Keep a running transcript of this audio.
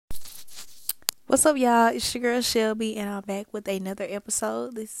What's up, y'all? It's your girl Shelby, and I'm back with another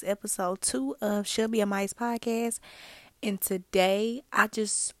episode. This is episode 2 of Shelby and Mike's podcast. And today, I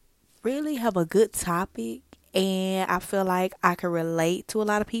just really have a good topic, and I feel like I can relate to a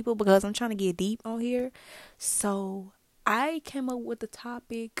lot of people because I'm trying to get deep on here. So, I came up with the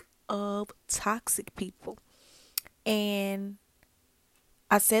topic of toxic people. And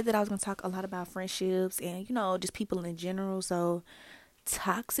I said that I was going to talk a lot about friendships and, just people in general. So,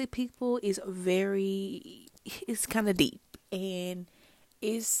 toxic people is it's kind of deep, and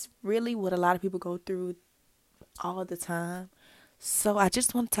it's really what a lot of people go through all the time. So I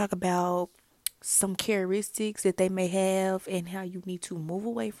just want to talk about some characteristics that they may have and how you need to move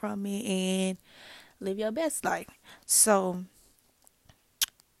away from it and live your best life. So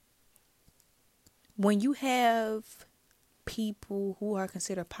when you have people who are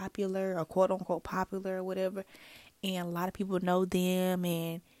considered popular or quote unquote popular or whatever, and a lot of people know them,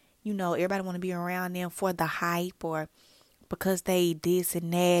 and everybody want to be around them for the hype or because they this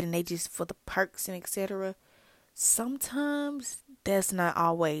and that, and they just for the perks and etc. Sometimes that's not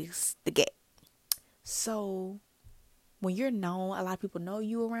always the case. So when you're known, a lot of people know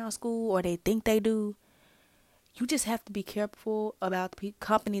you around school, or they think they do. You just have to be careful about the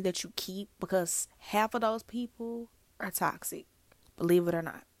company that you keep, because half of those people are toxic, believe it or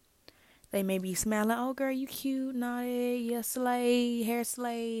not. They may be smiling, oh girl, you cute, naughty, yeah, slay, hair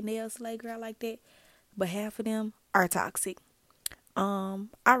slay, nail slay, girl, like that. But half of them are toxic. I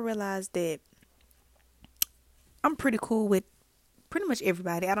realized that I'm pretty cool with pretty much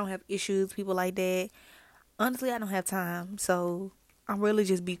everybody. I don't have issues, with people like that. Honestly, I don't have time, so I'm really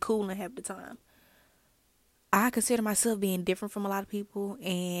just be cool and have the time. I consider myself being different from a lot of people,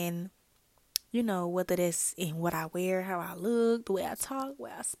 and whether that's in what I wear, how I look, the way I talk, the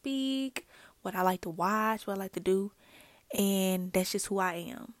way I speak, what I like to watch, what I like to do. And that's just who I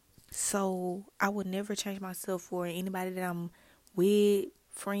am. So I would never change myself for anybody that I'm with,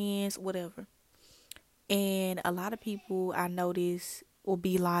 friends, whatever. And a lot of people I notice will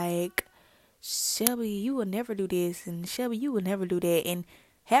be like, Shelby, you will never do this, and Shelby, you will never do that. And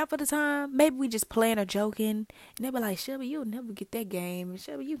half of the time, maybe we just playing or joking, and they be like, Shelby, you'll never get that game.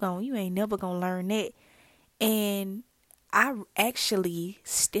 Shelby, you ain't never gonna learn that. And I actually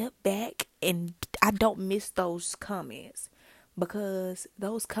step back, and I don't miss those comments, because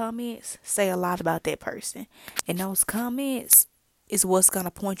those comments say a lot about that person, and those comments is what's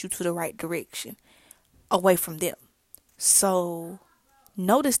gonna point you to the right direction away from them. So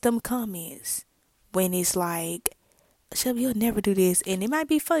notice them comments when it's like, Shelby, you'll never do this. And it might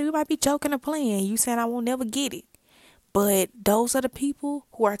be funny. We might be joking or playing. You saying I won't never get it. But those are the people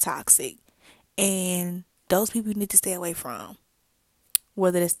who are toxic. And those people you need to stay away from.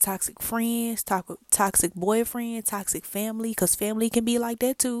 Whether it's toxic friends, toxic boyfriend, toxic family. Because family can be like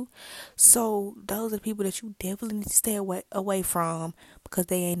that too. So those are the people that you definitely need to stay away from, because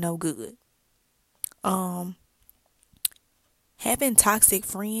they ain't no good. Having toxic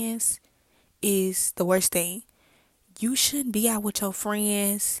friends is the worst thing. You shouldn't be out with your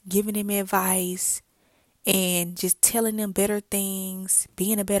friends, giving them advice, and just telling them better things,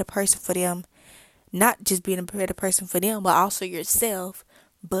 being a better person for them. Not just being a better person for them, but also yourself,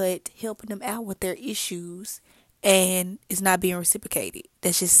 but helping them out with their issues, and it's not being reciprocated.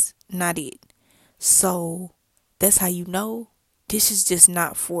 That's just not it. So that's how you know this is just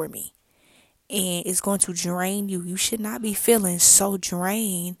not for me. And it's going to drain you. You should not be feeling so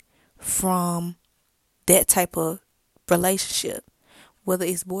drained from that type of relationship. Whether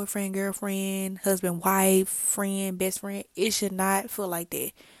it's boyfriend, girlfriend, husband, wife, friend, best friend, it should not feel like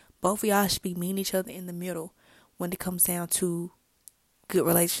that. Both of y'all should be meeting each other in the middle when it comes down to good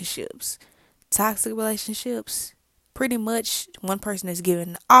relationships. Toxic relationships, pretty much one person is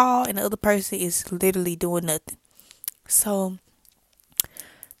giving all and the other person is literally doing nothing. So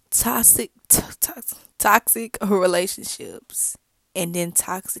toxic relationships, and then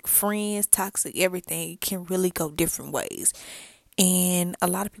toxic friends, toxic everything can really go different ways. And a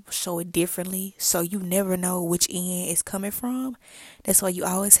lot of people show it differently, so you never know which end it's coming from. That's why you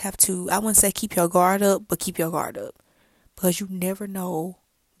always have to, I wouldn't say keep your guard up, but keep your guard up. Because you never know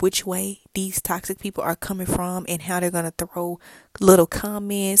which way these toxic people are coming from, and how they're going to throw little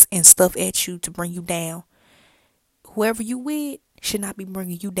comments and stuff at you to bring you down. Whoever you with should not be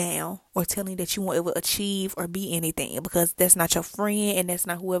bringing you down or telling you that you won't ever achieve or be anything, because that's not your friend, and that's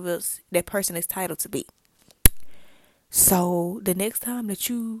not whoever that person is titled to be. So the next time that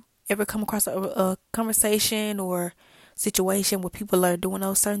you ever come across a conversation or situation where people are doing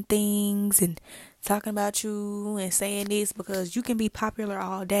those certain things and talking about you and saying this, because you can be popular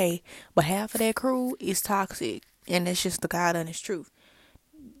all day, but half of that crew is toxic, and that's just the God honest truth.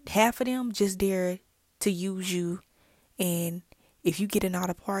 half of them just there to use you. And if you get in all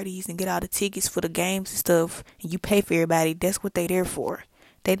the parties and get all the tickets for the games and stuff, and you pay for everybody, that's what they there for.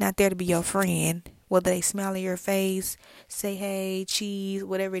 They not there to be your friend. Whether they smile in your face, say hey, cheese,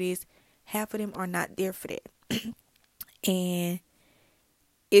 whatever it is, half of them are not there for that. And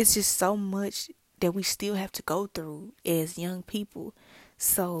it's just so much that we still have to go through as young people.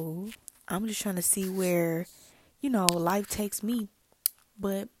 So I'm just trying to see where, life takes me.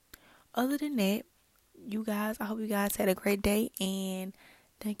 But other than that, you guys, I hope you guys had a great day, and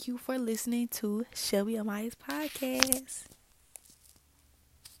thank you for listening to Shelby Amaya's podcast.